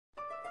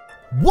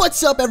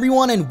What's up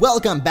everyone and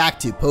welcome back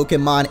to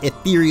Pokemon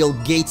Ethereal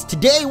Gates.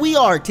 Today we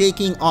are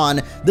taking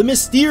on the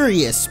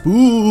mysterious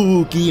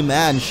spooky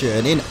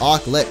mansion in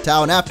Aucklet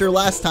Town. After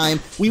last time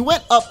we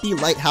went up the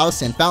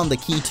lighthouse and found the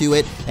key to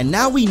it, and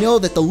now we know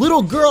that the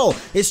little girl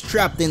is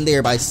trapped in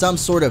there by some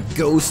sort of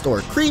ghost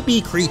or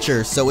creepy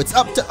creature. So it's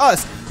up to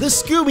us, the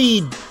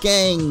Scooby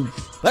Gang.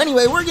 But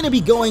anyway, we're going to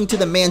be going to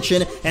the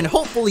mansion and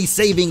hopefully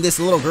saving this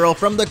little girl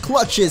from the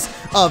clutches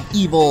of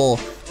evil,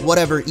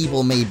 whatever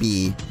evil may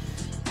be.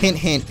 Hint,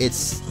 hint,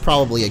 it's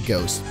probably a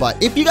ghost.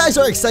 But if you guys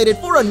are excited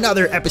for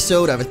another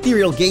episode of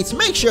Ethereal Gates,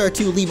 make sure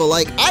to leave a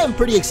like. I am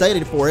pretty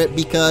excited for it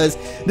because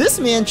this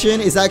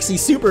mansion is actually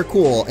super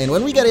cool. And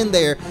when we get in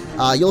there,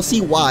 you'll see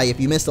why if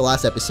you missed the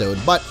last episode.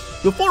 But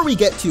before we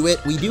get to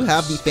it, we do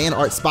have the fan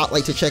art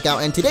spotlight to check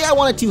out. And today I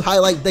wanted to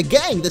highlight the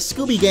gang, the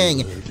Scooby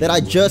Gang, that I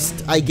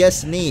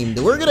guess, named.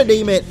 We're going to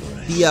name it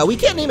we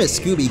can't name it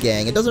Scooby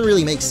Gang. It doesn't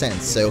really make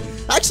sense. So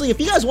actually, if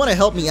you guys want to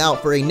help me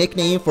out for a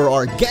nickname for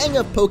our gang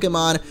of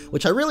Pokemon,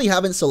 which I really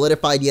haven't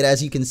solidified yet,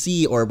 as you can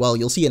see, or well,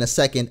 you'll see in a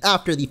second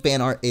after the fan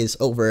art is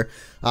over.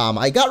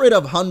 I got rid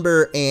of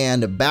Hunber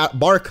and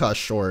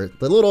Barkush, or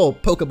the little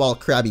Pokeball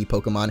Krabby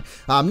Pokemon.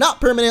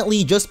 Not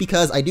permanently, just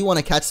because I do want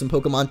to catch some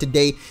Pokemon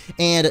today.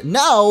 And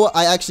now,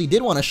 I actually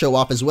did want to show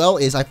off as well,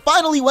 is I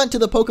finally went to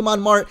the Pokemon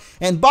Mart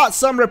and bought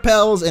some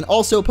Repels and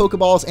also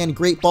Pokeballs and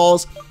Great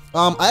Balls.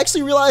 I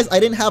actually realized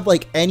I didn't have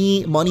like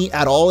any money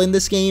at all in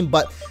this game,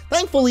 but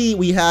thankfully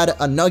we had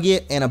a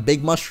nugget and a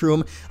big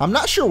mushroom. I'm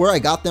not sure where I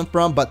got them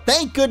from, but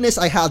thank goodness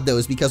I had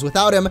those, because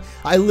without them,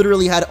 I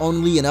literally had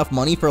only enough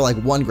money for like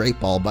one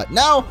Great Ball. But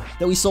now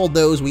that we sold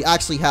those, we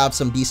actually have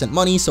some decent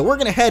money, so we're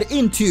gonna head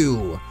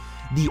into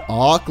the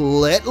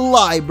Aucklet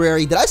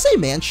Library. Did I say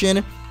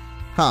mansion?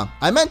 Huh,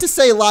 I meant to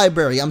say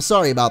library. I'm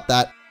sorry about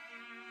that.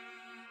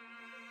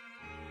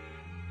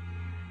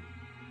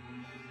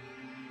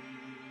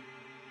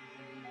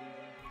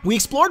 We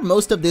explored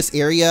most of this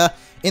area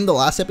in the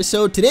last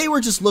episode. Today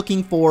we're just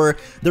looking for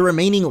the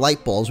remaining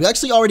light bulbs. We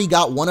actually already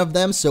got one of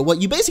them, so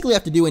what you basically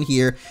have to do in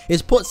here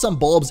is put some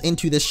bulbs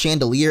into this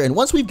chandelier, and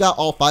once we've got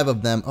all 5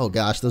 of them, oh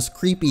gosh, those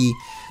creepy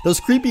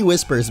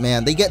whispers,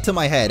 man, they get to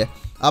my head.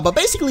 But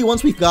basically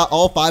once we've got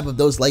all 5 of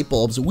those light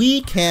bulbs,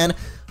 we can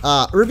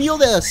reveal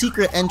the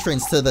secret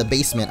entrance to the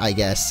basement, I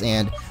guess.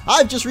 And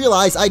I've just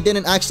realized I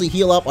didn't actually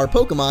heal up our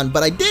Pokemon,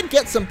 but I did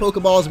get some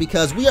Pokeballs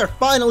because we are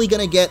finally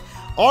gonna get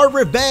our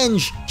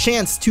revenge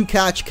chance to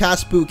catch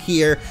Caspook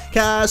here.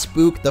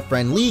 Caspook, the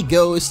friendly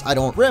ghost. I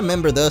don't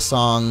remember the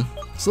song.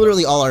 It's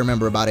literally all I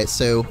remember about it.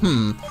 So,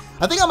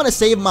 I think I'm gonna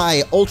save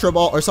my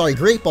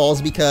Great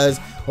Balls, because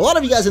a lot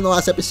of you guys in the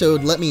last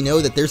episode let me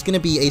know that there's gonna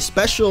be a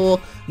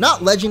special,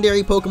 not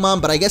legendary Pokemon,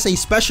 but I guess a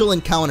special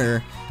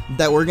encounter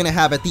that we're gonna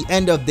have at the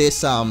end of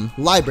this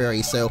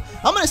library. So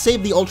I'm gonna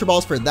save the Ultra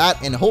Balls for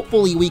that, and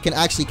hopefully we can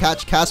actually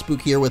catch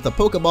Caspook here with a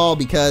Pokeball,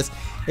 because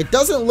it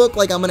doesn't look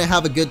like I'm gonna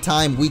have a good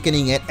time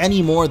weakening it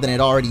any more than it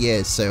already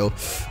is. So,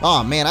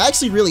 oh man, I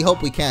actually really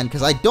hope we can,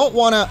 because I don't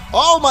wanna,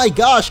 oh my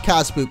gosh,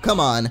 Caspook, come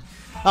on.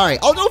 Alright,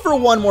 I'll go for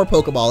one more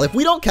Pokeball. If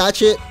we don't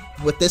catch it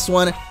with this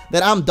one,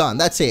 then I'm done.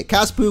 That's it.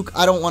 Caspook,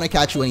 I don't want to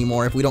catch you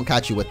anymore if we don't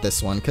catch you with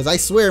this one, because I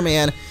swear,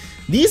 man,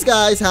 these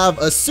guys have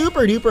a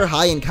super duper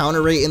high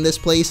encounter rate in this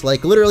place.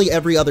 Like literally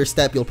every other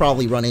step you'll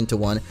probably run into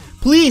one.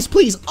 Please,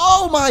 please,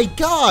 oh my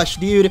gosh,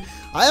 dude.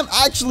 I am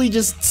actually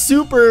just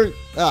super,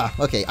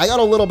 okay, I got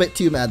a little bit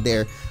too mad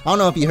there. I don't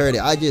know if you heard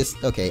it, I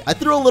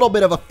threw a little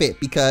bit of a fit,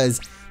 because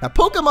that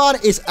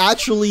Pokemon is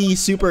actually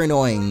super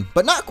annoying,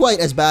 but not quite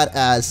as bad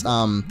as,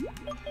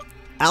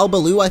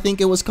 Albaloo, I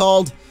think it was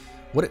called.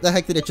 What the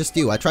heck did it just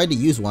do? I tried to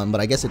use one, but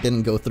I guess it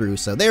didn't go through,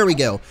 so there we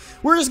go.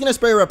 We're just gonna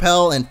spray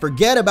Repel and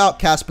forget about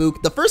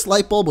Caspook. The first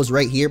light bulb was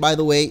right here, by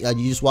the way.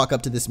 You just walk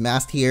up to this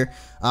mast here,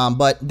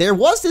 but there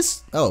was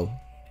this, oh,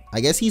 I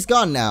guess he's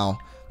gone now.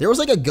 There was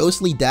like a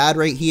ghostly dad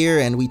right here,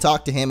 and we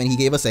talked to him, and he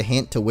gave us a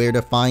hint to where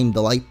to find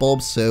the light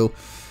bulbs, so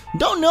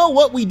don't know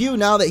what we do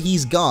now that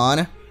he's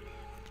gone.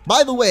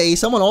 By the way,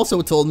 someone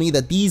also told me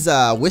that these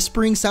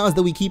whispering sounds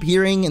that we keep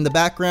hearing in the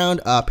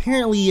background,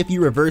 apparently if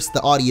you reverse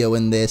the audio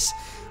in this,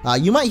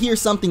 you might hear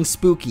something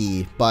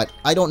spooky, but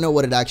I don't know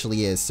what it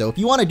actually is. So if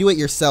you want to do it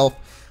yourself,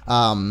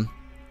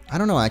 I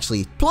don't know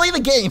actually, play the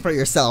game for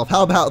yourself,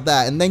 how about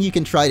that, and then you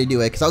can try to do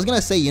it, because I was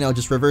gonna say, you know,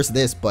 just reverse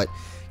this, but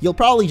you'll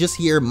probably just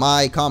hear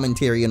my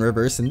commentary in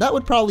reverse, and that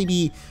would probably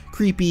be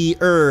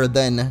creepier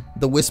than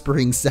the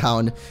whispering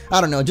sound.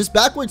 I don't know, just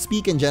backward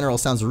speak in general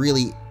sounds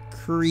really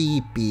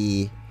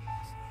creepy.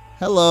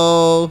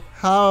 Hello,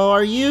 how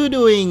are you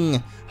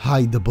doing?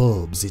 Hide the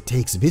bulbs, it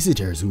takes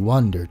visitors who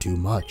wander too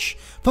much.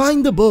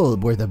 Find the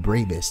bulb where the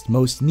bravest,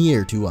 most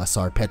near to us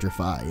are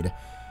petrified.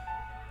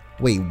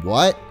 Wait,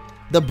 what?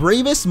 The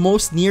bravest,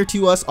 most near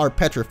to us are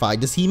petrified.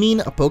 Does he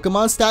mean a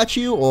Pokemon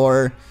statue,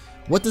 or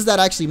what does that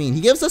actually mean?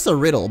 He gives us a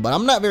riddle, but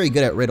I'm not very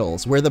good at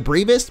riddles. Where the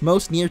bravest,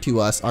 most near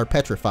to us are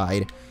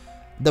petrified.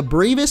 The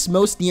bravest,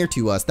 most near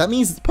to us. That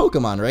means it's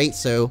Pokemon, right?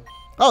 So,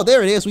 oh,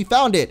 there it is. We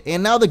found it.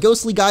 And now the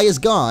ghostly guy is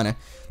gone.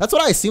 That's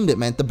what I assumed it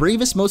meant. The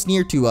bravest, most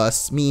near to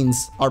us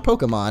means our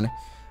Pokemon.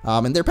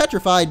 And they're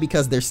petrified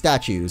because they're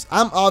statues.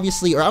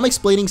 I'm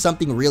explaining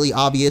something really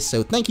obvious,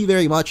 so thank you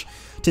very much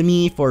to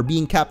me for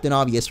being Captain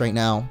Obvious right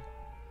now.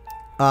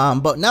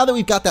 But now that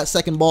we've got that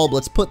second bulb,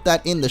 let's put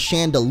that in the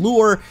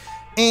chandelier.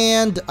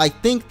 And I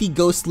think the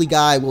ghostly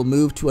guy will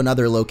move to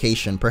another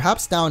location,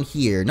 perhaps down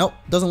here. Nope,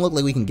 doesn't look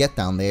like we can get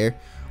down there,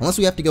 unless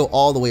we have to go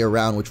all the way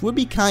around, which would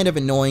be kind of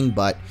annoying,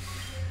 but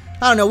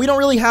I don't know, we don't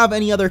really have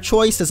any other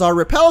choice as our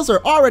repels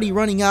are already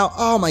running out.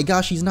 Oh my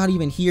gosh, he's not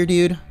even here,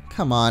 dude.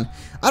 Come on.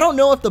 I don't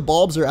know if the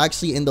bulbs are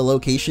actually in the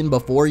location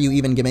before you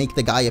even make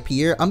the guy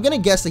appear. I'm gonna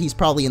guess that he's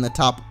probably in the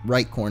top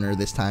right corner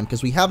this time,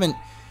 because we haven't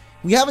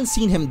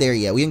seen him there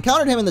yet. We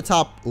encountered him in the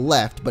top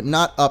left, but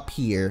not up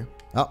here.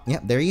 Oh, yeah,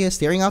 there he is,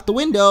 staring out the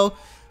window.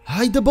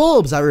 Hide the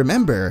bulbs, I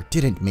remember.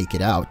 Didn't make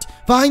it out.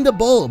 Find the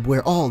bulb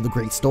where all the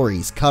great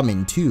stories come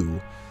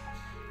into.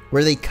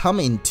 Where they come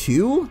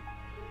into?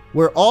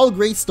 Where all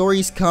great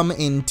stories come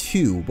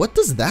into. What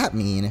does that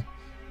mean?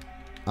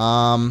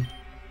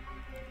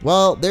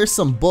 Well, there's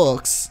some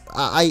books.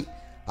 I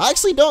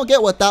actually don't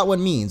get what that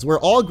one means. Where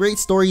all great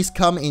stories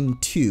come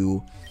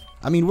into.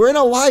 I mean, we're in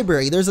a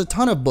library. There's a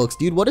ton of books,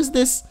 dude. What does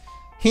this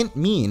hint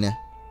mean?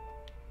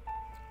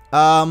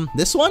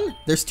 This one?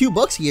 There's 2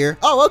 books here.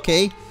 Oh,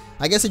 okay.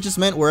 I guess it just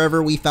meant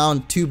wherever we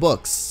found 2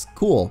 books.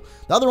 Cool.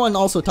 The other one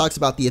also talks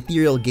about the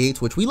Ethereal gates,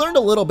 which we learned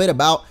a little bit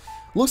about.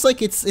 Looks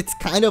like it's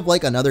kind of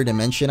like another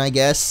dimension, I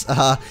guess.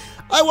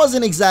 I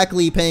wasn't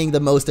exactly paying the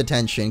most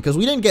attention because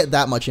we didn't get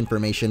that much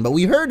information, but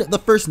we heard the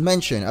first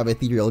mention of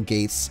Ethereal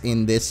gates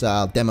in this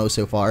demo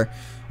so far,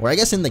 or I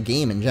guess in the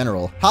game in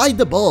general. Hide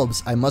the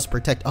bulbs. I must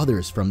protect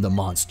others from the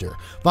monster.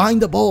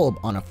 Find the bulb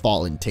on a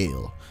fallen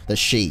tail. The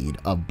shade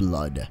of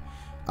blood.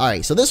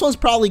 Alright, so this one's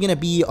probably going to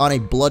be on a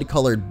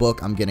blood-colored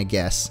book, I'm going to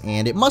guess.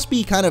 And it must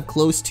be kind of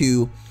close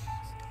to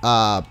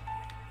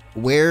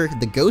where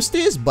the ghost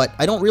is, but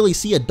I don't really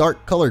see a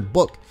dark-colored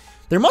book.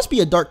 There must be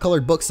a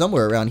dark-colored book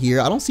somewhere around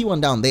here. I don't see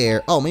one down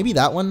there. Oh, maybe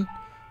that one?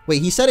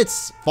 Wait, he said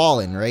it's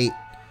fallen, right?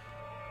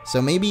 So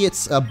maybe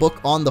it's a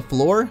book on the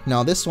floor?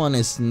 No, this one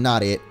is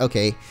not it.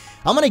 Okay.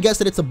 I'm gonna guess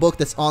that it's a book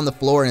that's on the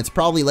floor, and it's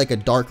probably like a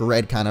dark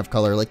red kind of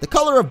color, like the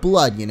color of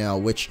blood, you know,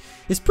 which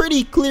is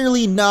pretty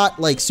clearly not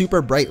like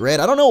super bright red.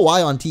 I don't know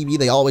why on TV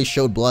they always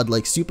showed blood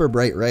like super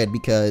bright red,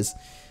 because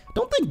I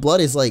don't think blood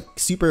is like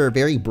super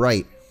very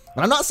bright.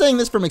 And I'm not saying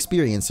this from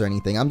experience or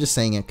anything, I'm just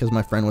saying it because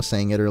my friend was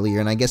saying it earlier,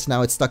 and I guess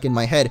now it's stuck in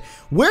my head.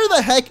 Where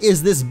the heck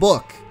is this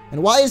book?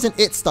 And why isn't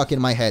it stuck in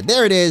my head?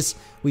 There it is.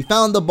 We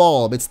found the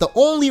bulb. It's the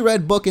only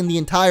red book in the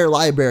entire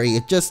library.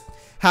 It just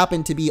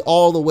happened to be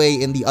all the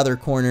way in the other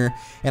corner,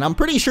 and I'm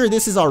pretty sure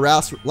this is our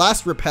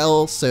last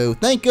repel, so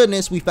thank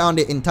goodness we found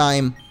it in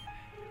time.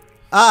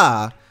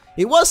 Ah,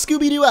 it was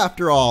Scooby-Doo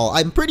after all.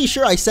 I'm pretty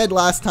sure I said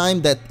last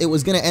time that it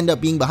was gonna end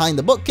up being behind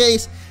the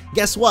bookcase.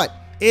 Guess what?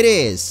 It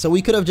is, so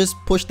we could have just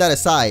pushed that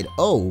aside.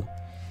 Oh,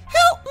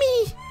 help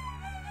me!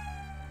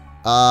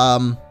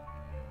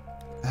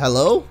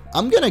 Hello?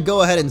 I'm gonna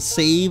go ahead and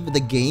save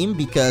the game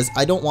because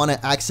I don't want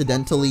to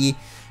accidentally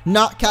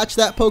not catch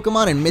that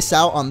Pokemon and miss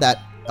out on that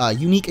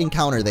unique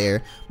encounter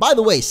there. By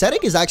the way,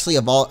 Cedric is actually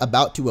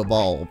about to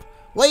evolve.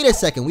 Wait a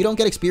second, we don't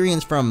get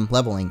experience from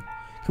leveling.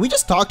 Can we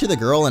just talk to the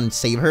girl and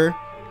save her?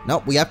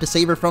 Nope, we have to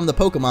save her from the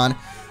Pokemon.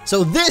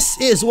 So this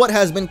is what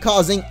has been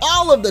causing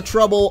all of the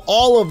trouble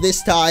all of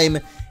this time.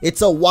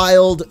 It's a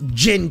wild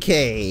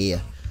Jinkei.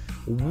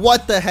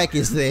 What the heck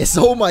is this?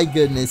 Oh my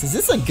goodness, is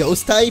this a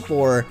ghost type,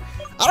 or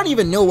I don't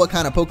even know what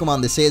kind of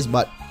Pokemon this is,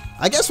 but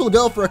I guess we'll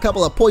go for a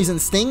couple of Poison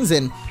Stings,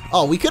 and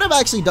oh, we could have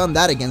actually done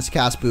that against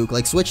Caspook,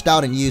 like switched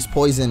out and used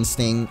Poison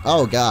Sting.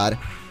 Oh god,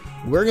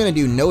 we're gonna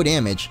do no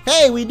damage.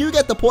 Hey, we do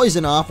get the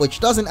poison off, which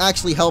doesn't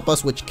actually help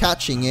us with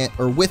catching it,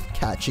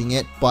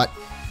 but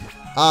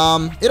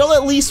it'll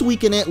at least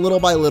weaken it little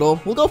by little.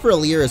 We'll go for a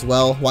Leer as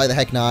well, why the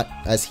heck not,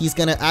 as he's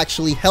gonna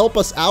actually help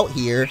us out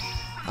here.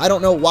 I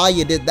don't know why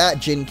you did that,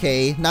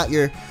 Jinkei, not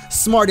your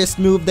smartest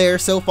move there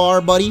so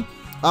far, buddy.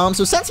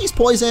 So since he's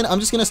poisoned, I'm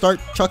just gonna start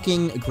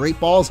chucking Great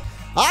Balls.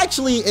 I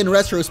actually, in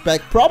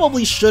retrospect,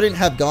 probably shouldn't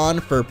have gone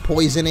for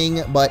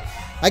poisoning, but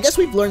I guess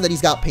we've learned that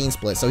he's got Pain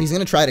Split, so he's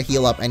gonna try to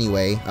heal up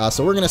anyway.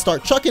 So we're gonna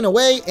start chucking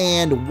away,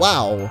 and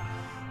wow,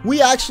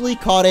 we actually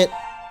caught it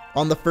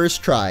on the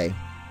first try.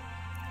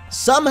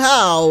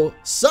 Somehow,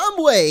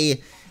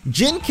 someway,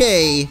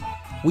 Jinkei,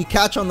 we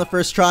catch on the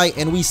first try,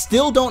 and we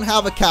still don't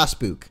have a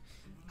Caspook.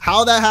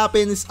 How that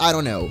happens, I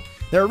don't know.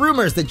 There are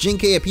rumors that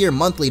Jinkei appear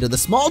monthly to the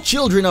small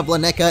children of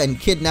Laneka and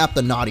kidnap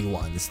the naughty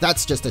ones.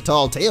 That's just a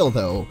tall tale,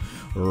 though.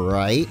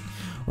 Right?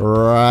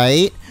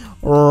 Well,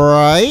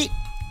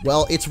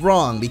 it's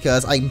wrong,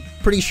 because I'm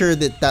pretty sure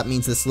that that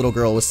means this little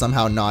girl was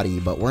somehow naughty,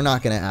 but we're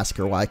not going to ask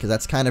her why, because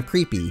that's kind of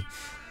creepy.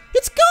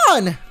 It's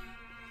gone!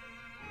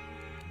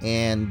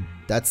 And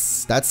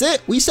that's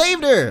it. We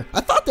saved her.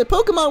 I thought that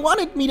Pokemon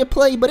wanted me to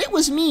play, but it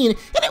was mean,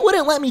 and it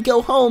wouldn't let me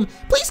go home.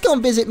 Please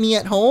come visit me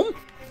at home.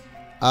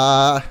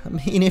 I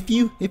mean, if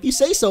you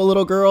say so,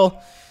 little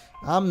girl.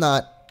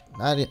 I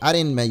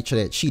didn't mention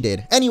it. She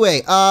did.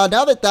 Anyway,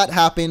 now that that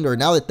happened, or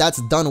now that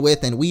that's done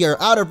with, and we are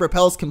out of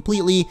repels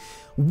completely.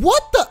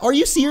 What the? Are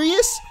you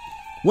serious?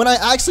 when I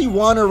actually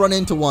want to run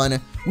into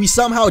one, we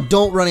somehow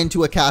don't run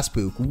into a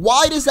Caspook.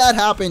 Why does that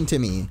happen to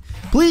me?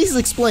 Please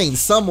explain,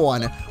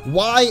 someone.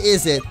 Why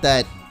is it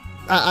that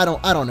I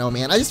don't know,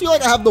 man. I just feel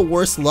like I have the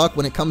worst luck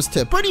when it comes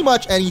to pretty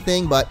much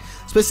anything, but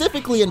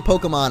specifically in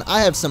Pokemon,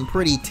 I have some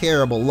pretty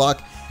terrible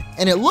luck.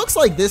 And it looks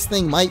like this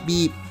thing might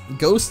be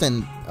Ghost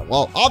and,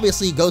 well,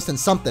 obviously Ghost and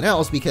something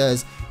else,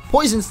 because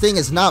Poison Sting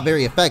is not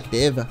very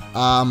effective.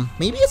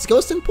 Maybe it's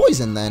Ghost and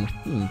Poison then.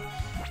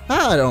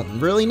 I don't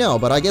really know,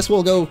 but I guess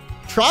we'll go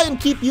try and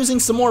keep using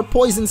some more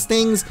Poison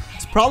Stings.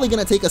 It's probably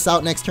going to take us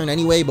out next turn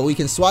anyway, but we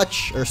can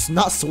switch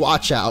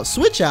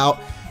out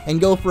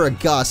and go for a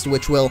Gust,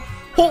 which will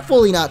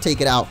hopefully not take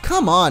it out.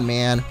 Come on,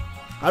 man.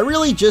 I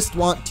really just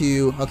want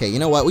to... Okay, you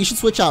know what? We should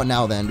switch out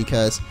now then,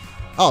 because...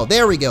 Oh,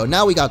 there we go.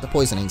 Now we got the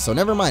poisoning, so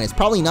never mind. It's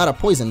probably not a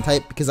poison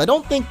type, because I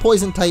don't think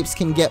poison types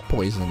can get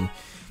poison.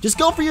 Just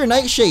go for your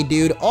Nightshade,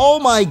 dude. Oh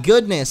my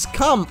goodness.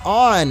 Come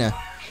on.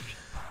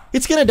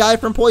 It's gonna die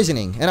from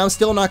poisoning, and I'm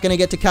still not gonna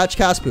get to catch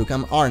Caspook,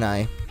 aren't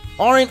I?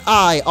 Aren't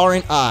I?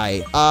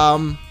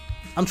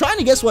 I'm trying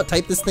to guess what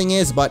type this thing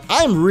is, but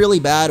I'm really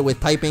bad with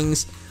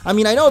typings. I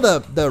mean, I know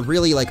the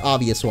really, like,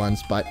 obvious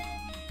ones, but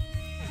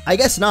I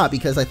guess not,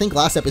 because I think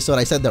last episode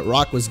I said that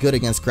Rock was good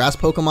against Grass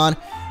Pokemon,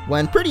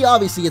 when pretty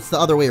obviously it's the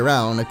other way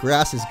around.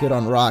 Grass is good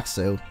on Rock,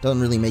 so it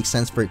doesn't really make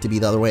sense for it to be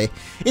the other way.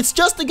 It's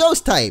just a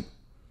Ghost type.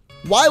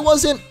 Why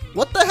wasn't...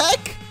 What the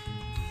heck?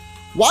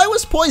 Why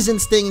was Poison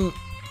Sting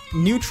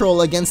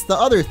neutral against the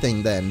other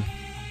thing then?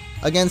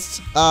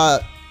 Against,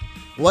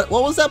 what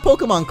was that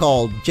Pokemon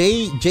called?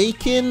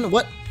 Jaykin?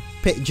 What?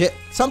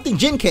 Something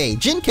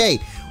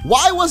Jinkei.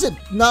 Why was it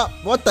not?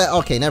 What the?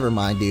 Okay, never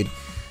mind, dude.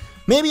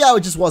 Maybe I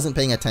just wasn't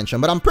paying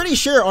attention, but I'm pretty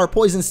sure our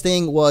Poison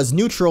Sting was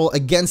neutral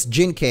against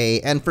Jinkei,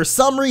 and for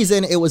some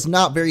reason, it was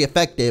not very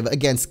effective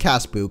against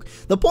Caspook.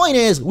 The point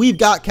is, we've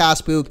got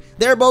Caspook.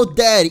 They're both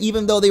dead,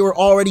 even though they were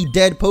already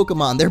dead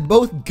Pokemon. They're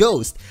both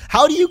Ghost.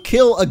 How do you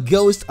kill a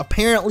Ghost,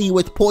 apparently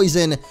with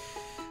Poison?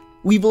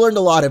 We've learned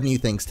a lot of new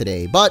things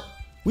today, but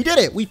we did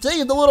it. We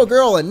saved the little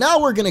girl, and now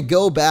we're gonna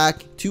go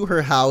back to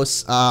her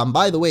house.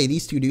 By the way,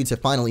 these two dudes have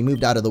finally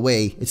moved out of the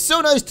way. It's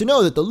so nice to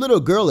know that the little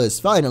girl is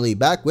finally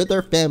back with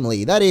her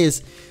family. That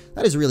is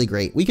really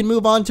great. We can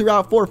move on to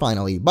Route 4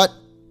 finally, but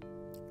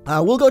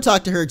we'll go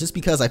talk to her just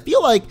because I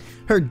feel like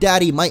her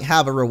daddy might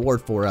have a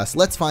reward for us.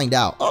 Let's find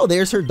out. Oh,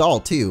 there's her doll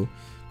too.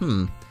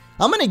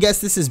 I'm gonna guess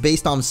this is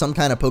based on some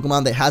kind of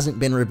Pokemon that hasn't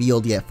been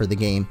revealed yet for the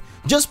game.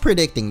 Just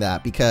predicting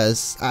that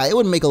because it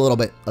would make a little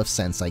bit of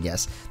sense, I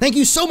guess. Thank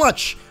you so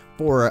much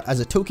for,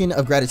 as a token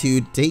of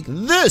gratitude, take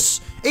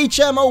this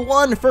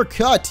HM01 for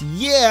cut.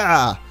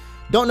 Yeah!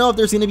 Don't know if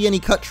there's gonna be any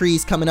cut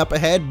trees coming up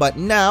ahead, but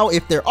now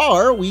if there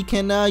are, we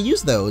can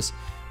use those.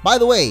 By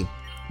the way,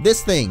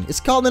 this thing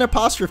is called an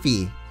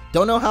apostrophe.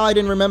 Don't know how I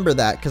didn't remember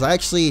that, because I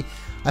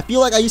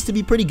feel like I used to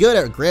be pretty good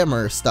at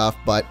grammar stuff,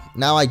 but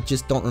now I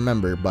just don't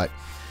remember, but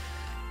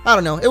I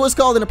don't know. It was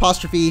called an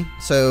apostrophe,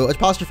 so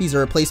apostrophes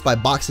are replaced by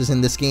boxes in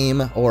this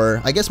game,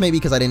 or I guess maybe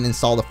because I didn't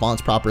install the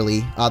fonts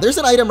properly. There's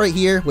an item right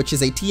here, which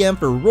is a TM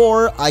for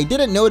Roar. I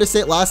didn't notice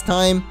it last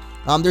time.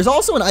 There's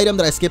also an item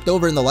that I skipped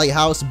over in the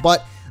lighthouse,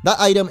 but that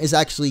item is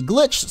actually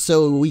glitched,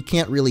 so we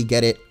can't really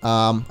get it.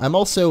 I'm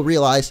also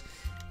realized,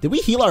 did we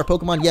heal our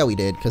Pokemon? Yeah, we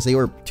did, because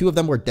two of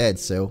them were dead,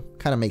 so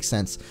kind of makes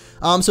sense.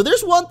 So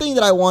there's one thing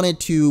that I wanted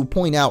to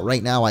point out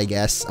right now, I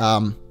guess.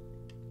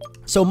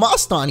 So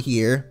Moston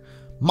here,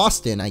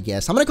 Moston, I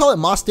guess. I'm going to call it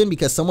Moston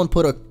because someone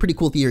put a pretty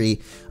cool theory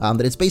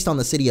that it's based on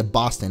the city of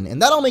Boston,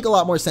 and that'll make a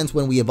lot more sense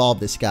when we evolve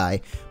this guy.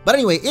 But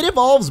anyway, it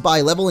evolves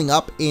by leveling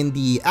up in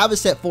the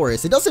Avocet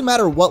Forest. It doesn't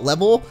matter what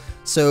level,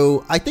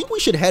 so I think we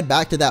should head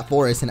back to that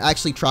forest and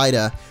actually try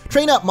to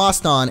train up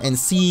Moston and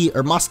see,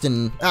 or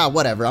Moston,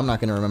 whatever, I'm not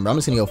going to remember. I'm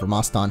just going to go for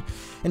Moston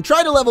and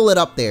try to level it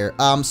up there.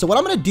 So what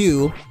I'm going to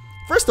do,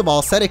 first of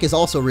all, Setic is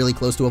also really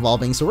close to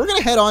evolving, so we're going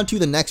to head on to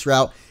the next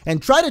route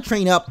and try to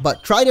train up,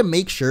 but try to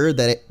make sure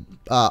that it,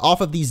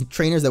 off of these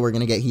trainers that we're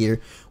going to get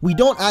here, we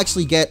don't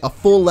actually get a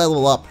full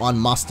level up on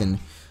Moston.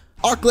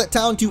 Arclet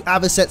Town to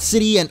Avocet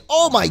City, and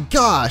oh my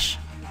gosh,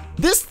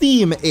 this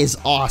theme is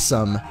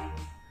awesome.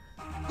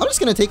 I'm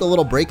just going to take a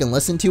little break and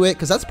listen to it,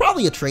 because that's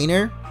probably a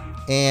trainer,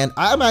 and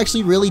I'm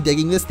actually really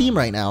digging this theme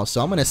right now, so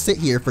I'm going to sit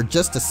here for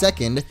just a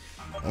second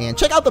and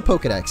check out the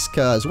Pokedex,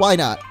 because why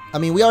not? I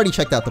mean, we already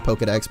checked out the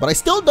Pokedex, but I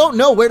still don't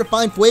know where to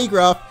find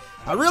Fuegraf.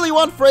 I really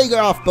want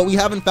Fuegraf, but we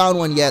haven't found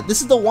one yet.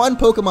 This is the one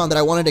Pokemon that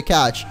I wanted to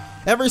catch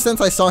ever since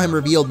I saw him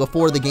revealed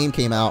before the game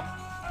came out.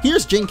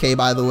 Here's Jinkei,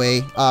 by the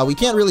way. We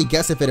can't really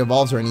guess if it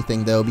evolves or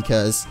anything, though,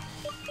 because,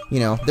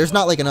 you know, there's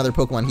not like another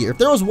Pokemon here. If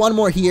there was one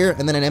more here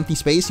and then an empty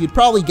space, you'd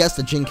probably guess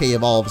that Jinkei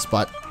evolves,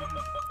 but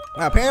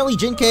apparently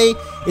Jinkei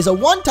is a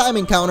one-time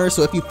encounter,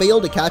 so if you fail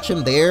to catch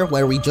him there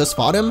where we just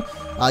fought him,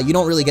 you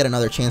don't really get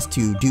another chance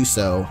to do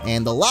so.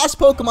 And the last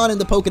Pokemon in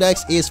the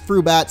Pokedex is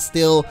Frubat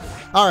still.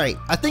 Alright,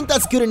 I think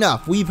that's good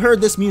enough. We've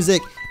heard this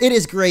music. It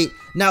is great.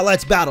 Now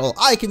let's battle.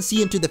 I can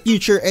see into the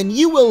future and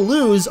you will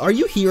lose. Are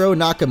you Hiro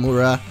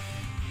Nakamura?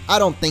 I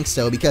don't think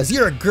so because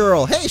you're a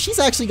girl. Hey, she's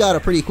actually got a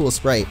pretty cool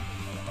sprite.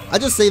 I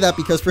just say that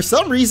because for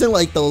some reason,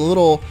 like the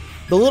little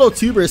the little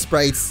tuber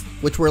sprites,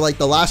 which were like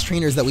the last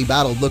trainers that we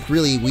battled, looked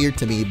really weird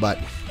to me, but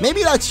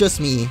maybe that's just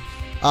me.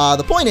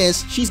 The point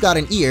is, she's got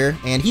an ear,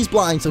 and he's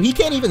blind, so he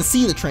can't even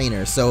see the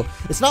trainer, so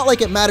it's not like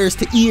it matters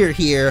to ear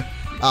here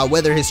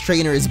whether his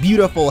trainer is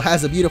beautiful,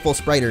 has a beautiful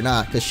sprite or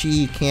not, because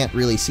she can't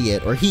really see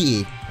it, or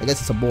he, I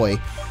guess it's a boy.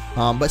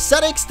 But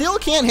Cedric still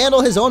can't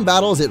handle his own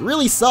battles. It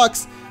really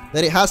sucks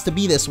that it has to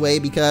be this way,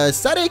 because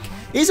Cedric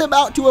is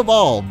about to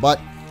evolve,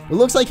 but it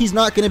looks like he's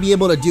not going to be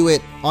able to do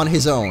it on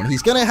his own.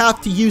 He's going to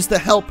have to use the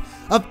help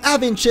of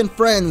Avinch and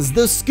friends,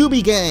 the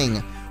Scooby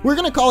Gang. We're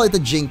going to call it the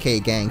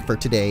Jinkei Gang for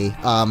today.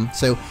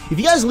 So if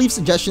you guys leave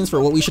suggestions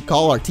for what we should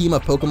call our team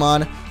of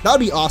Pokemon, that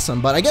would be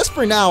awesome. But I guess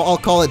for now, I'll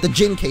call it the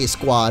Jinkei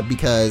Squad,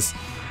 because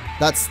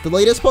that's the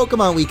latest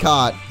Pokemon we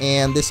caught,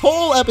 and this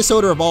whole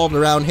episode revolved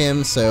around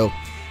him, so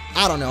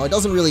I don't know. It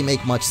doesn't really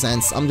make much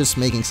sense. I'm just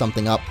making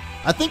something up.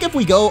 I think if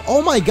we go,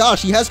 oh my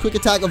gosh, he has quick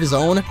attack of his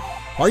own.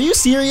 Are you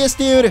serious,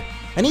 dude?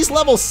 And he's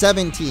level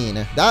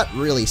 17. That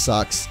really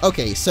sucks.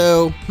 Okay,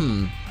 so,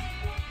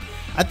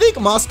 I think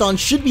Moston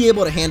should be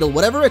able to handle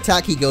whatever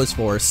attack he goes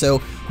for, so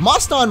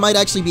Moston might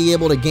actually be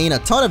able to gain a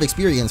ton of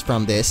experience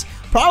from this.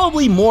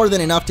 Probably more than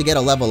enough to get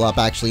a level up,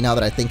 actually, now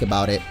that I think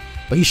about it.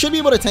 But he should be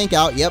able to tank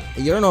out. Yep,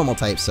 you're a normal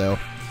type, so.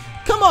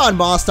 Come on,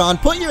 Moston,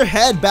 put your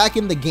head back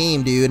in the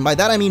game, dude. And by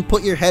that I mean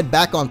put your head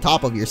back on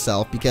top of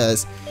yourself,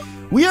 because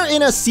we are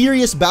in a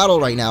serious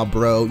battle right now,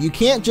 bro. You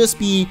can't just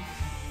be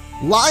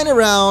lying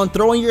around,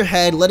 throwing your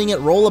head, letting it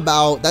roll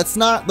about. That's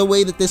not the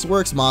way that this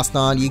works,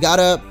 Moston. You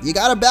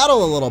gotta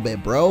battle a little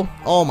bit, bro.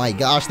 Oh my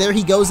gosh, there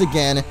he goes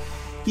again.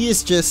 He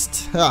is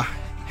just,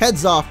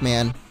 heads off,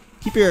 man.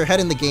 Keep your head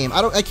in the game.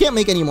 I can't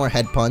make any more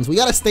head puns. We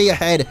gotta stay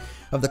ahead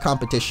of the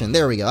competition.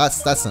 There we go.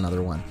 That's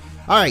another one.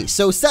 All right,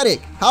 so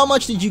Cedric, how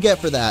much did you get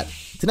for that?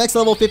 To next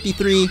level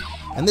 53,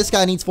 and this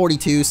guy needs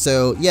 42.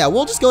 So yeah,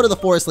 we'll just go to the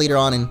forest later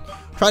on and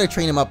try to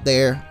train him up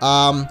there.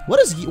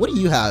 What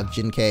do you have,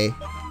 Jinkei?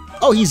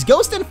 Oh, he's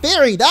Ghost and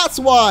Fairy, that's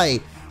why!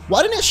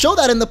 Why didn't it show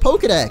that in the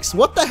Pokedex?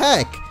 What the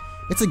heck?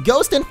 It's a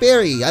Ghost and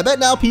Fairy. I bet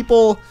now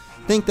people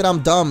think that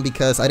I'm dumb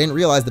because I didn't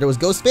realize that it was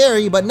Ghost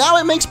Fairy, but now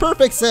it makes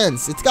perfect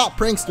sense. It's got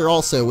Prankster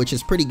also, which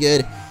is pretty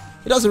good.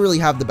 It doesn't really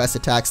have the best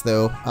attacks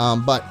though,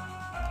 but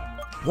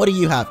what do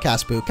you have,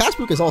 Caspook?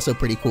 Caspook is also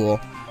pretty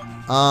cool.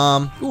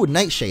 Ooh,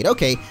 Nightshade,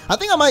 okay. I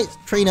think I might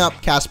train up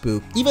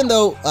Caspook, even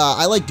though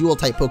I like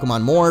dual-type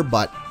Pokemon more,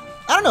 but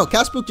I don't know,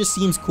 Caspook just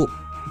seems cool.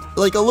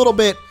 Like a little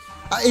bit.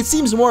 It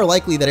seems more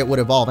likely that it would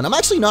evolve, and I'm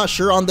actually not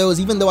sure on those,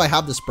 even though I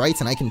have the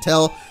sprites and I can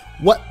tell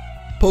what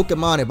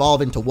Pokemon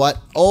evolve into what.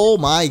 Oh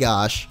my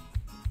gosh.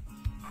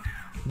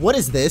 What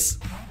is this?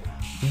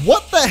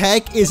 What the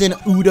heck is an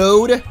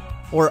Udode?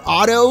 Or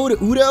Oddode?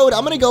 Udode?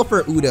 I'm gonna go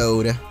for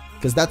Udode,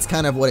 because that's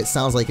kind of what it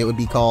sounds like it would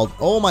be called.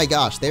 Oh my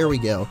gosh, there we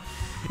go.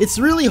 It's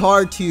really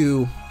hard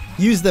to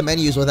use the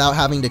menus without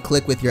having to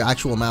click with your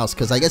actual mouse,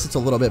 because I guess it's a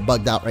little bit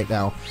bugged out right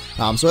now.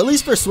 So at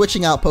least for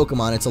switching out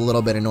Pokemon, it's a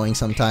little bit annoying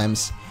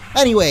sometimes.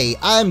 Anyway,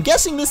 I'm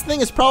guessing this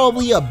thing is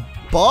probably a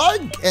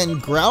bug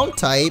and ground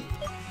type.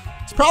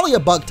 It's probably a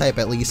bug type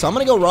at least, so I'm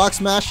gonna go Rock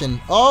Smash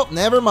and, oh,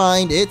 never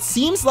mind. It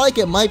seems like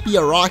it might be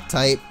a rock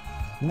type.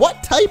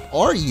 What type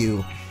are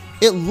you?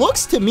 It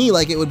looks to me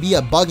like it would be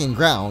a bug and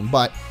ground,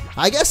 but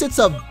I guess it's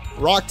a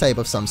rock type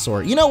of some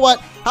sort. You know what?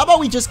 How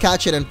about we just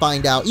catch it and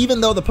find out,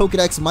 even though the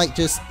Pokedex might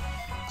just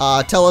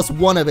tell us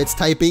one of its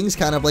typings,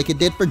 kind of like it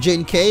did for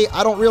Jinkei.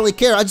 I don't really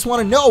care. I just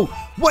want to know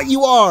what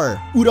you are.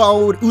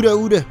 Udode,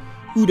 Udode.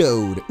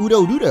 Udode,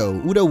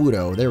 Udode,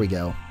 Udo. There we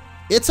go.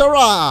 It's a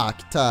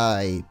rock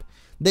type.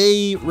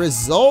 They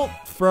result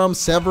from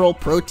several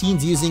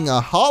proteins using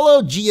a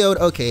hollow geode.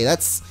 Okay,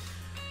 that's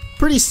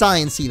pretty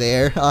sciencey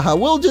there.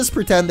 We'll just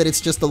pretend that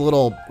it's just a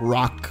little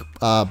rock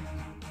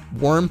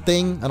worm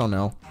thing. I don't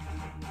know.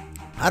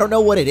 I don't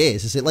know what it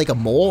is. Is it like a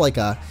mole, like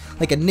a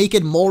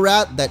naked mole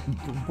rat that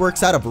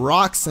works out of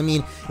rocks? I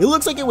mean, it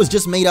looks like it was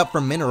just made up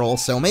from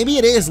minerals, so maybe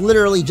it is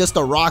literally just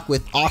a rock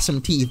with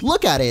awesome teeth.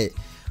 Look at it.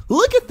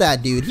 Look at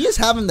that, dude. He is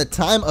having the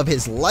time of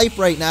his life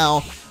right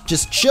now,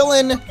 just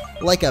chilling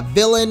like a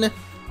villain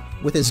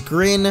with his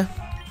grin,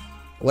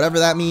 whatever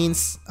that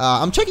means.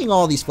 I'm checking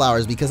all these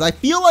flowers because I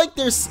feel like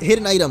there's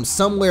hidden items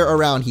somewhere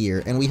around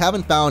here, and we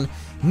haven't found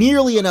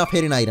nearly enough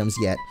hidden items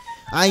yet.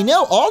 I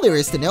know all there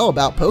is to know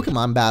about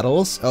Pokemon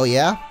battles. Oh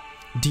yeah?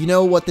 Do you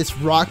know what this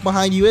rock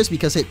behind you is?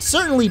 Because it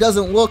certainly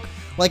doesn't look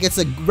like it's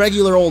a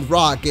regular old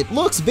rock. It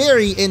looks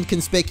very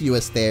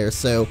inconspicuous there,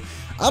 so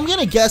I'm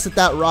gonna guess that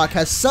that rock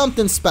has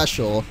something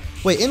special.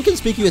 Wait,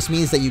 inconspicuous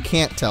means that you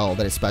can't tell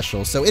that it's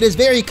special, so it is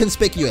very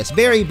conspicuous.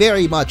 Very,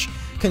 very much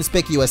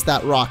conspicuous,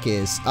 that rock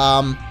is.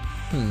 I'm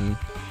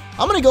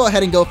gonna go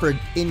ahead and go for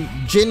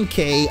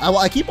Jinkei.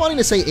 I keep wanting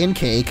to say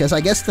Inkei, because I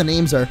guess the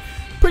names are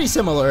pretty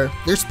similar.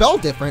 They're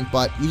spelled different,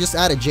 but you just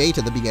add a J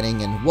to the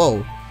beginning, and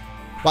whoa.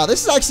 Wow,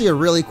 this is actually a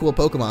really cool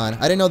Pokemon.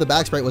 I didn't know the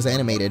back sprite was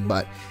animated,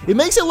 but it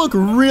makes it look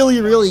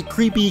really, really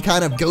creepy,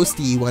 kind of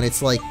ghosty when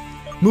it's like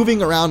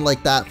moving around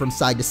like that from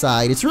side to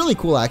side. It's really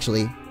cool,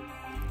 actually.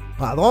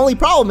 The only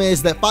problem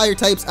is that fire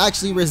types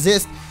actually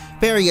resist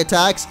fairy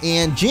attacks,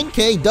 and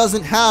Jinkei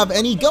doesn't have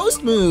any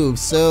ghost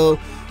moves, so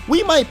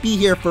we might be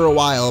here for a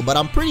while, but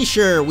I'm pretty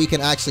sure we can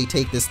actually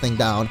take this thing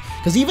down.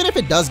 Because even if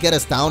it does get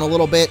us down a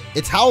little bit,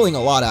 it's howling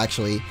a lot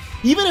actually.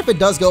 Even if it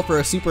does go for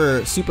a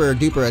super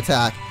duper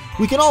attack,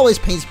 we can always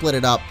pain split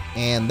it up,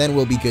 and then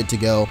we'll be good to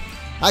go.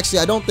 Actually,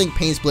 I don't think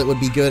pain split would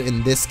be good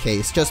in this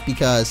case, just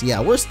because, yeah,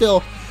 we're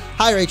still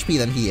higher HP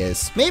than he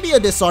is. Maybe a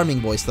disarming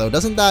voice though,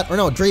 doesn't that, or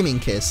no, dreaming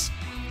kiss.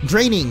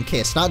 Draining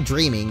kiss, not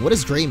dreaming. What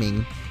is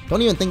dreaming?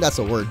 Don't even think that's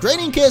a word.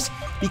 Draining kiss,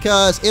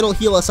 because it'll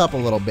heal us up a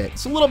little bit.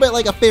 It's a little bit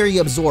like a fairy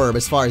absorb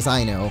as far as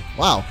I know.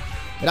 Wow,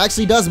 it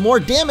actually does more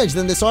damage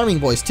than disarming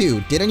voice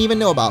too. Didn't even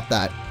know about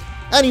that.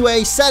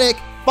 Anyway, Cedric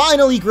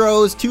finally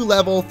grows to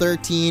level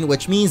 13,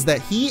 which means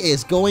that he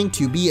is going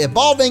to be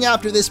evolving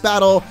after this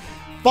battle.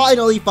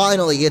 Finally,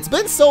 it's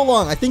been so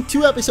long. I think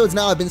 2 episodes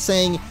now I've been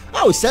saying,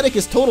 oh, Cedric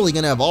is totally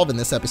going to evolve in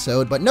this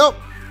episode, but nope.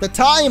 The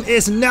time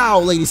is now,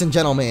 ladies and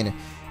gentlemen.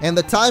 And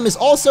the time is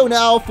also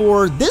now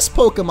for this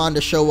Pokemon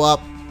to show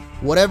up,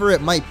 whatever it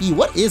might be.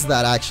 What is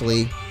that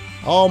actually?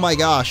 Oh my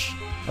gosh.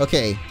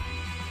 Okay.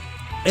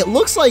 It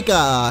looks like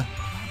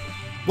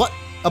what?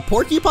 A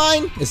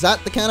porcupine? Is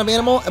that the kind of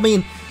animal? I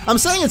mean, I'm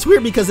saying it's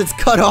weird because it's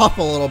cut off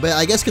a little bit,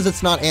 I guess because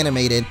it's not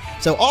animated.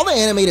 So all the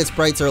animated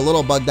sprites are a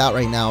little bugged out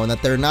right now and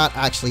that they're not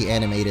actually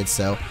animated,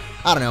 so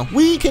I don't know.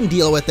 We can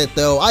deal with it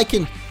though.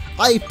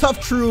 I've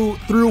toughed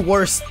through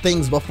worse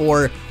things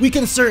before. We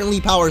can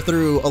certainly power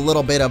through a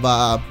little bit of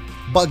a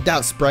bugged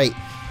out sprite.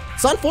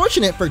 It's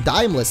unfortunate for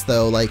Dimeless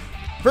though, like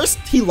first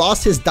he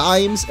lost his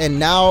dimes and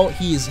now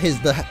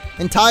the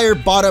entire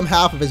bottom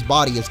half of his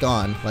body is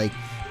gone. Like,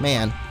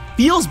 man.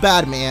 Feels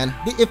bad, man.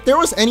 If there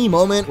was any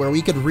moment where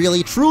we could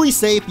really, truly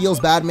say feels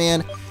bad,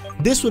 man,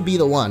 this would be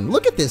the one.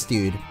 Look at this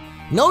dude.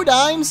 No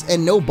dimes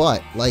and no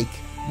butt. Like,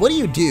 what do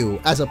you do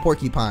as a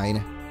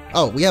porcupine?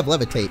 Oh, we have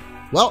levitate.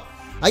 Well,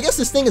 I guess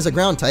this thing is a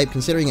ground type,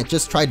 considering it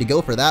just tried to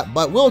go for that,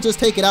 but we'll just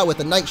take it out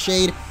with a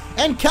Nightshade,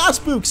 and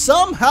Caspook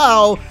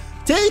somehow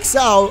takes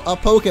out a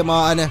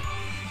Pokemon,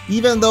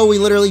 even though we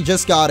literally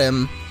just got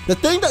him. The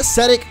thing that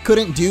Cedric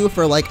couldn't do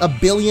for like a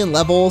billion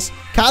levels,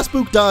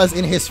 Caspook does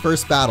in his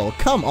first battle.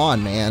 Come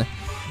on, man.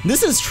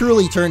 This is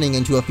truly turning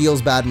into a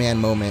feels bad man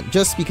moment,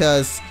 just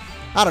because,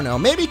 I don't know,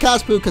 maybe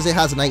Caspook because it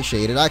has a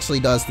Nightshade, it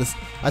actually does this.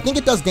 I think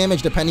it does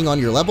damage depending on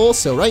your level,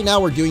 so right now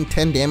we're doing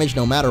 10 damage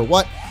no matter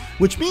what,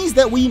 which means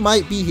that we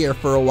might be here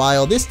for a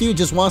while. This dude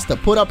just wants to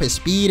put up his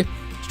speed.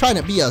 He's trying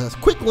to be a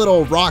quick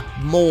little rock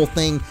mole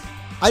thing.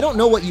 I don't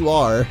know what you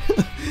are.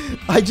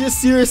 I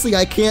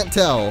can't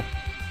tell.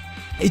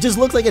 It just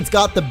looks like it's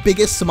got the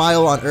biggest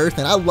smile on earth,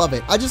 and I love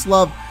it. I just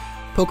love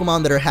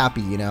Pokemon that are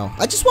happy, you know?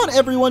 I just want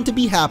everyone to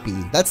be happy.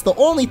 That's the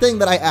only thing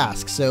that I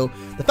ask. So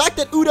the fact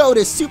that Udoh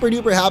is super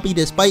duper happy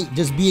despite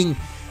just being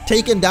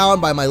taken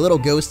down by my little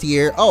ghost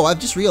here. Oh, I've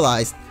just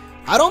realized,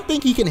 I don't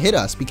think he can hit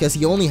us because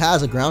he only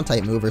has a ground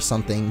type move or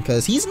something,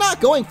 because he's not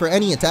going for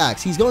any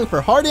attacks. He's going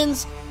for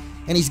Hardens,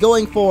 and he's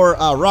going for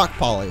Rock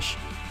Polish.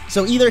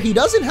 So either he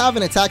doesn't have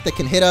an attack that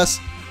can hit us,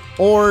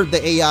 or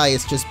the AI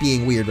is just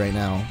being weird right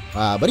now.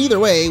 But either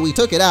way, we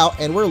took it out,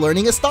 and we're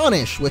learning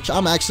Astonish, which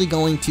I'm actually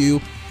going to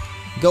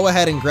go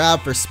ahead and grab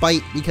for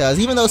Spite, because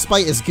even though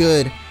Spite is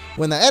good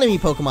when the enemy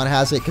Pokemon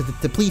has it, because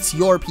it depletes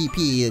your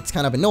PP, it's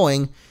kind of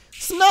annoying.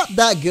 It's not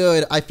that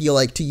good, I feel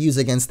like, to use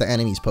against the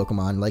enemy's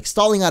Pokemon. Like,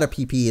 stalling out a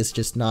PP is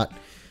just not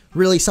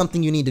really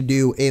something you need to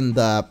do in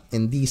the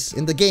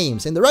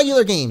games, in the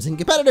regular games. In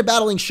competitive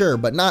battling, sure,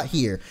 but not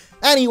here.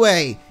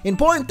 Anyway,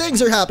 important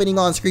things are happening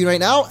on screen right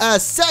now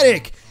as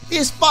Cedric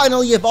is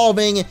finally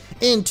evolving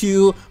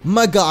into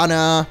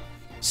Magana.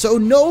 So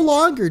no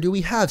longer do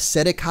we have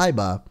Cedric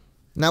Kaiba.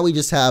 Now we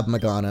just have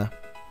Magana.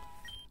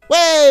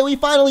 Way, we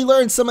finally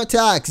learned some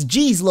attacks.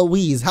 Jeez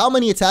Louise, how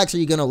many attacks are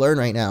you gonna learn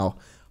right now?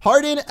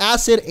 Harden,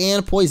 Acid,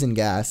 and Poison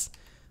Gas.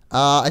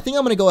 I think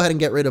I'm gonna go ahead and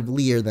get rid of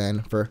Leer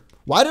then.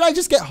 Why did I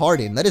just get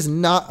Harden? That is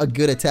not a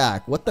good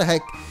attack. What the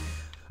heck?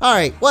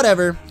 Alright,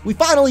 whatever. We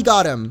finally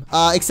got him.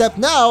 Except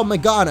now,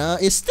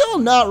 Magana is still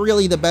not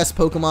really the best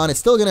Pokemon. It's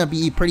still gonna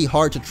be pretty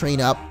hard to train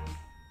up.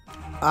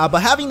 But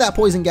having that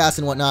Poison Gas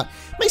and whatnot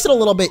makes it a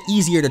little bit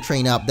easier to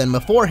train up than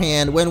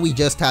beforehand when we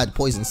just had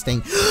Poison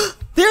Sting.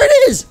 There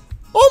it is!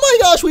 Oh my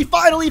gosh, we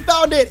finally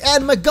found it!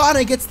 And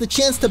Magana gets the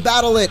chance to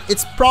battle it.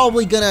 It's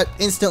probably gonna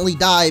instantly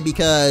die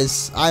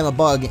because I'm a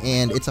bug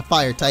and it's a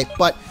fire type,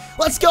 but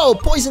let's go!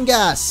 Poison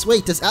Gas!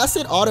 Wait, does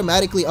Acid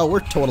automatically... Oh, we're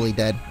totally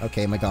dead.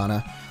 Okay,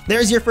 Magana.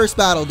 There's your first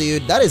battle,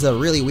 dude. That is a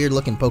really weird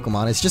looking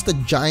Pokemon. It's just a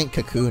giant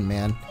cocoon,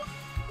 man.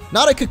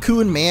 Not a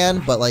cocoon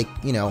man, but like,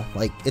 you know,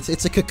 like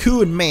it's a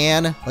cocoon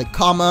man, like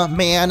comma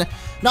man.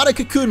 Not a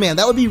cocoon man.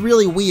 That would be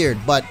really weird,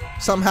 but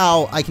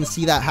somehow I can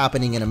see that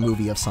happening in a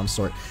movie of some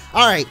sort.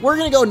 Alright, we're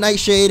gonna go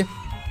Nightshade,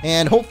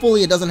 and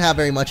hopefully it doesn't have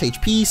very much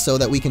HP so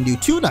that we can do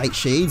 2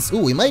 Nightshades.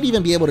 Ooh, we might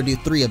even be able to do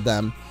 3 of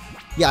them.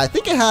 Yeah, I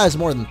think it has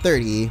more than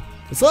 30.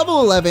 It's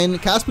level 11.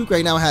 Caspook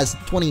right now has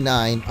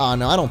 29. Oh,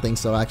 no, I don't think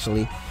so,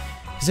 actually.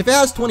 Because if it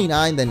has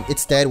 29, then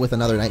it's dead with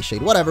another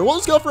Nightshade. Whatever, we'll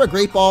just go for a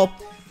Great Ball.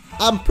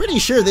 I'm pretty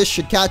sure this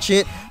should catch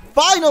it.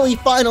 Finally,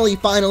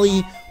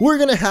 we're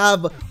gonna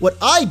have what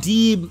I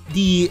deem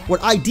the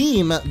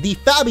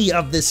Fabi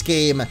of this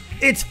game.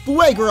 It's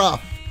Fuegra.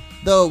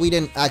 though we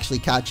didn't actually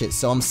catch it,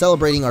 so I'm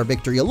celebrating our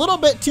victory a little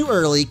bit too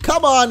early.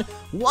 Come on,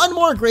 one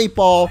more Great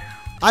Ball.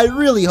 I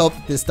really hope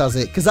that this does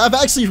it, because I've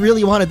actually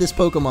really wanted this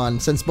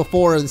Pokemon since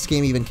before this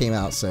game even came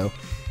out, so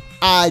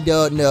I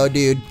don't know,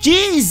 dude.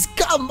 Jeez,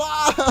 come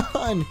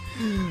on!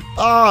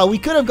 Ah, we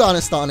could have gone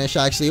Astonish,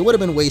 actually. It would have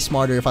been way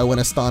smarter if I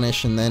went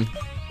Astonish and then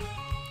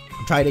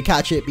tried to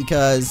catch it,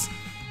 because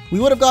we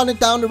would have gotten it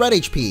down to red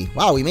HP.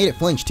 Wow, we made it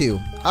flinch, too.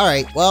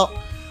 Alright,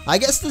 well, I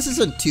guess this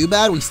isn't too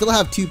bad. We still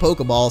have 2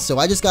 Pokeballs, so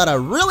I just gotta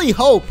really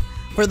hope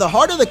for the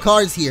heart of the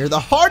cards here. The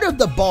heart of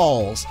the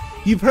balls.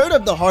 You've heard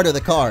of the heart of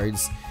the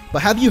cards,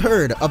 but have you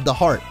heard of the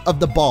heart of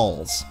the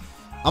balls?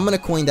 I'm gonna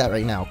coin that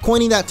right now.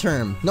 Coining that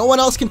term. No one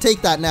else can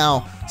take that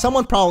now.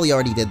 Someone probably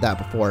already did that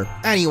before.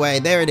 Anyway,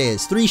 there it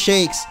is. 3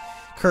 shakes.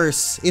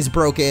 Curse is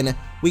broken.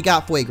 We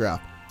got Fuegra.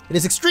 It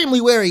is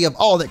extremely wary of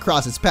all that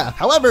cross its path.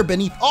 However,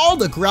 beneath all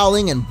the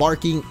growling and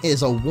barking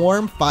is a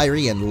warm,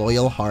 fiery, and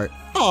loyal heart.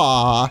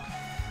 Aww.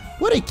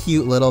 What a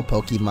cute little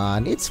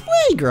Pokemon. It's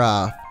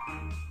Fuegra.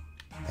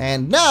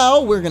 And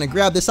now we're gonna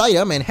grab this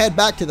item and head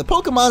back to the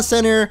Pokemon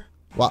Center.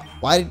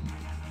 Why?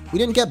 We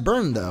didn't get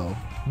burned though.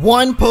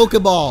 1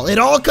 Pokeball. It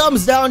all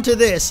comes down to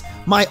this.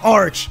 My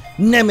arch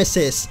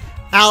nemesis,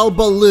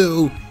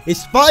 Albaloo,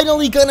 is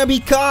finally gonna be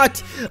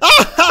caught.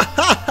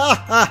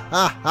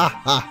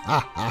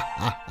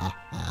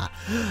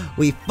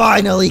 We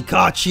finally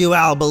caught you,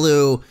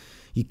 Albaloo.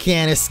 You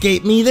can't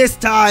escape me this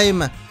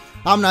time.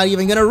 I'm not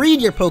even gonna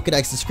read your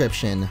Pokedex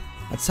description.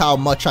 That's how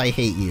much I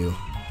hate you.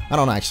 I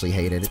don't actually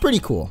hate it. It's pretty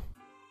cool.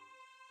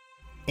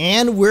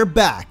 And we're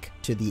back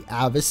to the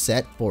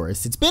Avocet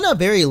Forest. It's been a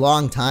very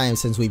long time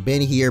since we've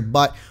been here,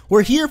 but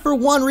we're here for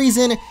one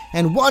reason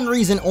and one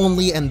reason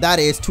only, and that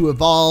is to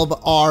evolve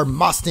our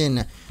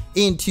Mustin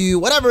into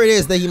whatever it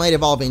is that he might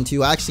evolve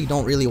into. I actually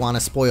don't really want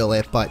to spoil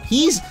it, but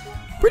he's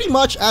pretty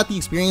much at the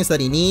experience that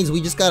he needs. We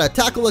just gotta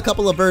tackle a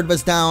couple of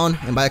Birdvas down,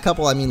 and by a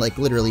couple I mean like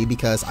literally,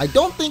 because I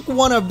don't think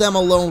one of them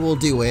alone will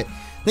do it.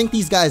 I think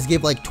these guys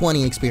give like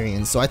 20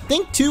 experience, so I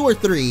think 2 or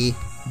 3.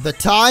 The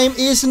time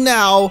is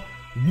now.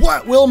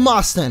 What will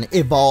Mustin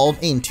evolve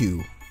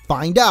into?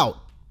 Find out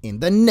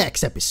in the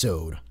next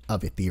episode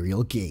of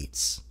Ethereal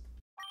Gates.